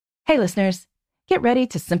Hey listeners, get ready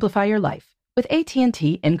to simplify your life with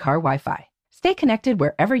AT&T in-car Wi-Fi. Stay connected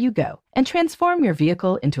wherever you go and transform your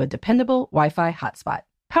vehicle into a dependable Wi-Fi hotspot.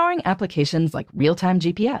 Powering applications like real-time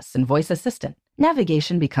GPS and voice assistant,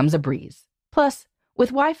 navigation becomes a breeze. Plus,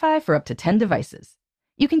 with Wi-Fi for up to 10 devices,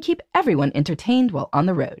 you can keep everyone entertained while on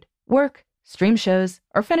the road, work, stream shows,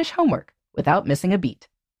 or finish homework without missing a beat.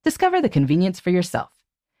 Discover the convenience for yourself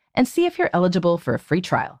and see if you're eligible for a free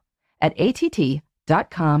trial at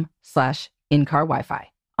att.com/in-car Wi-Fi.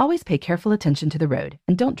 Always pay careful attention to the road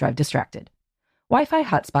and don't drive distracted. Wi-Fi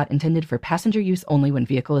hotspot intended for passenger use only when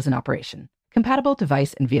vehicle is in operation. Compatible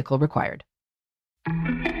device and vehicle required.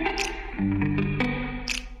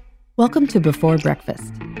 Welcome to Before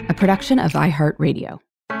Breakfast, a production of iHeartRadio.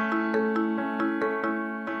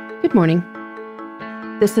 Good morning.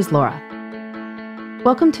 This is Laura.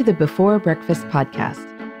 Welcome to the Before Breakfast podcast.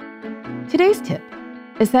 Today's tip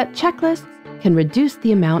is that checklists can reduce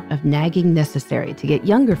the amount of nagging necessary to get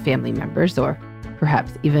younger family members, or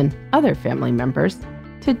perhaps even other family members,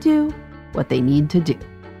 to do what they need to do.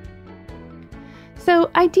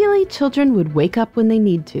 So ideally, children would wake up when they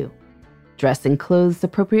need to, dress in clothes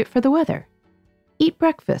appropriate for the weather, eat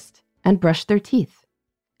breakfast and brush their teeth,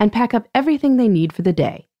 and pack up everything they need for the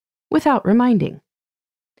day without reminding.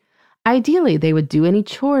 Ideally, they would do any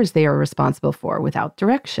chores they are responsible for without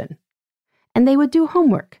direction, and they would do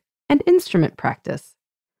homework and instrument practice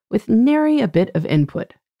with nary a bit of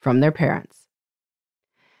input from their parents.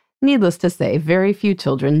 Needless to say, very few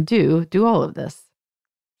children do all of this.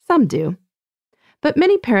 Some do, but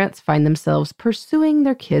many parents find themselves pursuing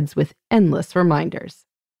their kids with endless reminders.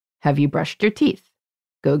 Have you brushed your teeth?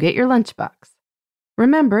 Go get your lunchbox.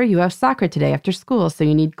 Remember, you have soccer today after school, so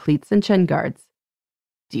you need cleats and shin guards.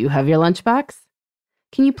 Do you have your lunchbox?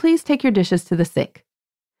 Can you please take your dishes to the sink?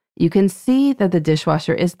 You can see that the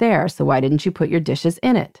dishwasher is there, so why didn't you put your dishes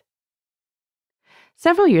in it?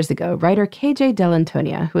 Several years ago, writer KJ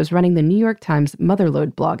Dell'Antonia, who was running the New York Times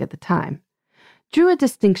Motherlode blog at the time, drew a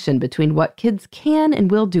distinction between what kids can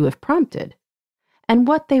and will do if prompted, and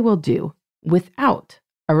what they will do without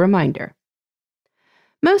a reminder.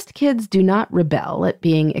 Most kids do not rebel at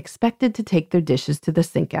being expected to take their dishes to the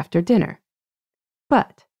sink after dinner,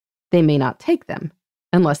 but they may not take them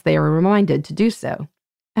unless they are reminded to do so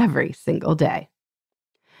every single day.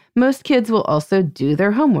 Most kids will also do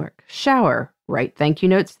their homework, shower, write thank you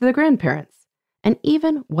notes to their grandparents, and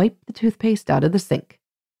even wipe the toothpaste out of the sink,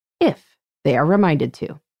 if they are reminded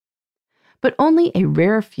to. But only a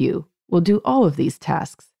rare few will do all of these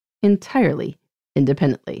tasks entirely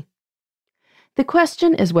independently. The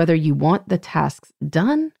question is whether you want the tasks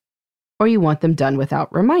done or you want them done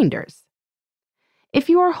without reminders. If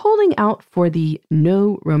you are holding out for the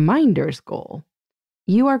no reminders goal,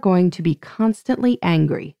 you are going to be constantly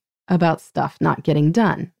angry about stuff not getting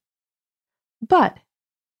done. But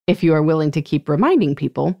if you are willing to keep reminding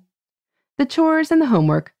people, the chores and the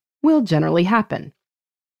homework will generally happen.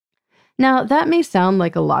 Now, that may sound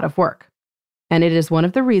like a lot of work, and it is one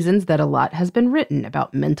of the reasons that a lot has been written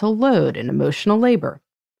about mental load and emotional labor.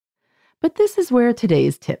 But this is where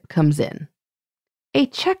today's tip comes in. A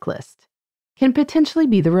checklist can potentially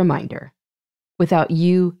be the reminder, without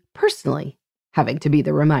you personally having to be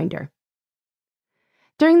the reminder.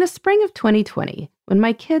 During the spring of 2020, when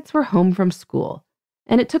my kids were home from school,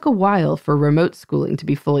 and it took a while for remote schooling to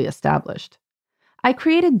be fully established, I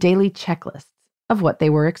created daily checklists of what they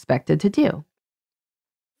were expected to do.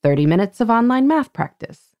 30 minutes of online math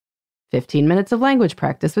practice, 15 minutes of language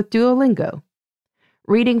practice with Duolingo,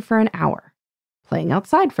 reading for an hour, playing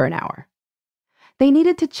outside for an hour. They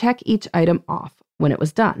needed to check each item off when it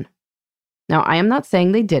was done. Now, I am not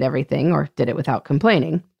saying they did everything or did it without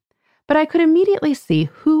complaining, but I could immediately see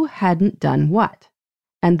who hadn't done what,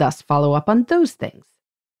 and thus follow up on those things,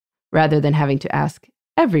 rather than having to ask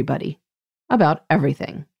everybody about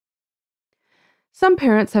everything. Some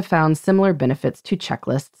parents have found similar benefits to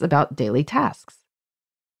checklists about daily tasks.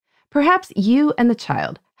 Perhaps you and the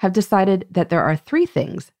child have decided that there are 3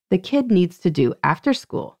 things the kid needs to do after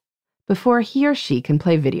school before he or she can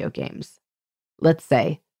play video games. Let's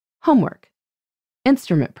say homework,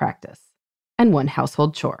 instrument practice, and 1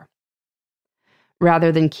 household chore.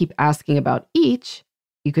 Rather than keep asking about each,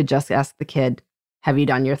 you could just ask the kid, have you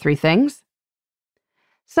done your 3 things?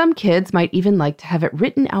 Some kids might even like to have it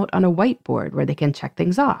written out on a whiteboard where they can check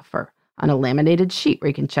things off, or on a laminated sheet where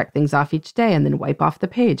you can check things off each day and then wipe off the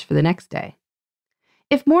page for the next day.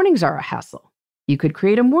 If mornings are a hassle, you could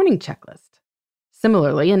create a morning checklist.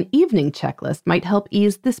 Similarly, an evening checklist might help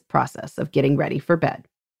ease this process of getting ready for bed.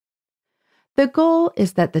 The goal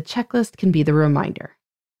is that the checklist can be the reminder,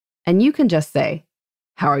 and you can just say,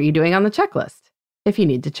 how are you doing on the checklist? if you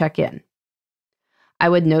need to check in. I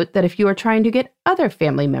would note that if you are trying to get other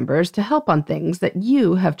family members to help on things that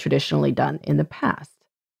you have traditionally done in the past,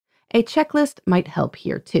 a checklist might help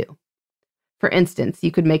here too. For instance,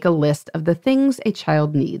 you could make a list of the things a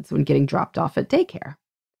child needs when getting dropped off at daycare.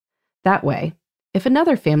 That way, if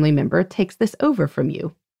another family member takes this over from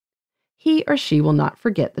you, he or she will not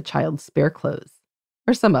forget the child's spare clothes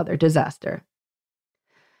or some other disaster.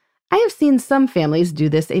 I have seen some families do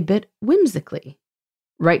this a bit whimsically.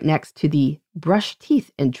 Right next to the brush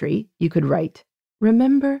teeth entry, you could write,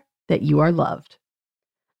 "Remember that you are loved."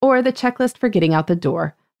 Or the checklist for getting out the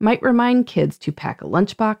door might remind kids to pack a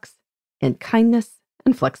lunchbox and kindness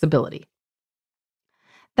and flexibility.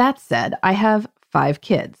 That said, I have 5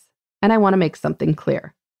 kids, and I want to make something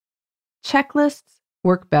clear. Checklists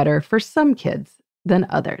work better for some kids than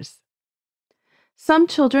others. Some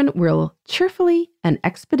children will cheerfully and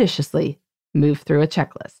expeditiously move through a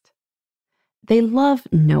checklist. They love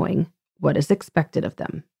knowing what is expected of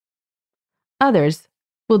them. Others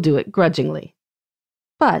will do it grudgingly,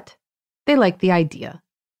 but they like the idea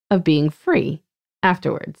of being free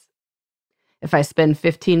afterwards. If I spend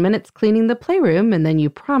 15 minutes cleaning the playroom and then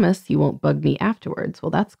you promise you won't bug me afterwards,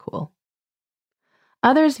 well, that's cool.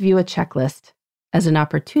 Others view a checklist as an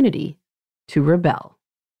opportunity to rebel.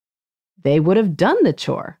 They would have done the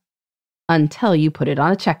chore until you put it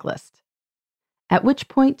on a checklist, at which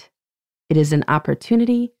point it is an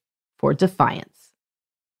opportunity for defiance.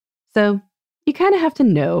 So you kind of have to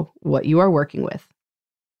know what you are working with.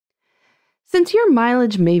 Since your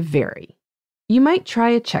mileage may vary, you might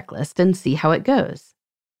try a checklist and see how it goes.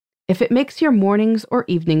 If it makes your mornings or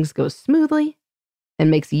evenings go smoothly and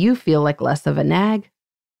makes you feel like less of a nag,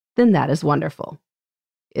 then that is wonderful.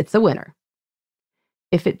 It's a winner.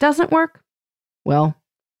 If it doesn't work, well,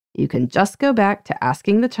 you can just go back to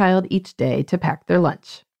asking the child each day to pack their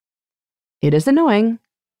lunch. It is annoying,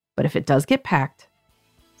 but if it does get packed,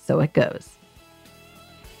 so it goes.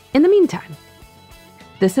 In the meantime,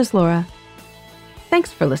 this is Laura.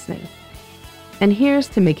 Thanks for listening. And here's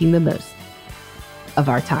to making the most of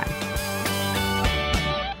our time.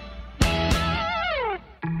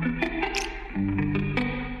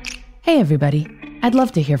 Hey, everybody. I'd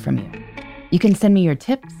love to hear from you. You can send me your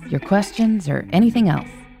tips, your questions, or anything else.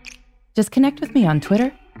 Just connect with me on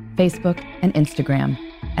Twitter, Facebook, and Instagram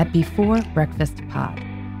at Before Breakfast Pod.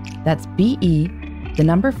 That's BE, the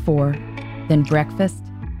number 4, then breakfast,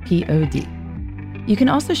 POD. You can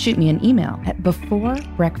also shoot me an email at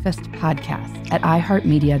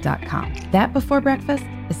beforebreakfastpodcast@iheartmedia.com. That Before Breakfast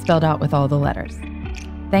is spelled out with all the letters.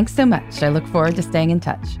 Thanks so much. I look forward to staying in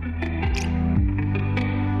touch.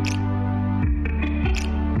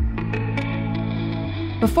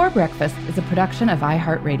 Before Breakfast is a production of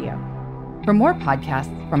iHeartRadio. For more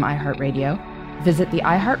podcasts from iHeartRadio, visit the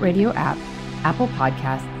iHeartRadio app, Apple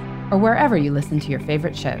Podcasts, or wherever you listen to your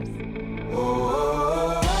favorite shows.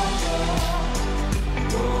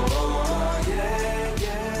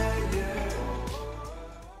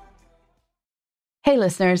 Hey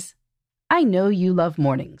listeners, I know you love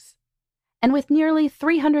mornings. And with nearly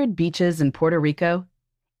 300 beaches in Puerto Rico,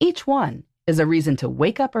 each one is a reason to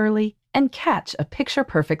wake up early and catch a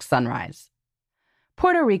picture-perfect sunrise.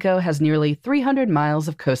 Puerto Rico has nearly 300 miles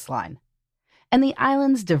of coastline, and the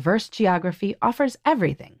island's diverse geography offers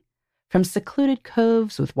everything from secluded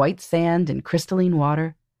coves with white sand and crystalline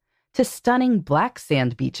water to stunning black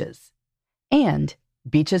sand beaches and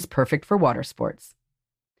beaches perfect for water sports.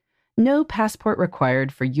 No passport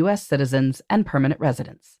required for U.S. citizens and permanent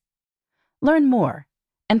residents. Learn more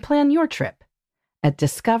and plan your trip at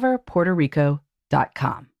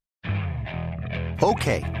discoverpuertorico.com.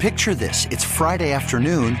 Okay, picture this. It's Friday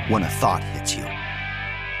afternoon when a thought hits you.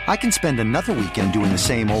 I can spend another weekend doing the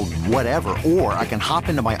same old whatever, or I can hop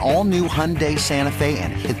into my all-new Hyundai Santa Fe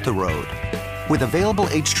and hit the road. With available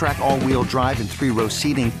H-Track all-wheel drive and 3-row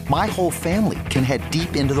seating, my whole family can head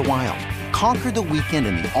deep into the wild. Conquer the weekend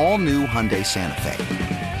in the all-new Hyundai Santa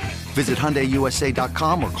Fe. Visit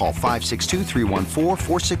HyundaiUSA.com or call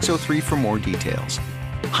 562-314-4603 for more details.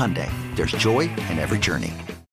 Hyundai, there's joy in every journey.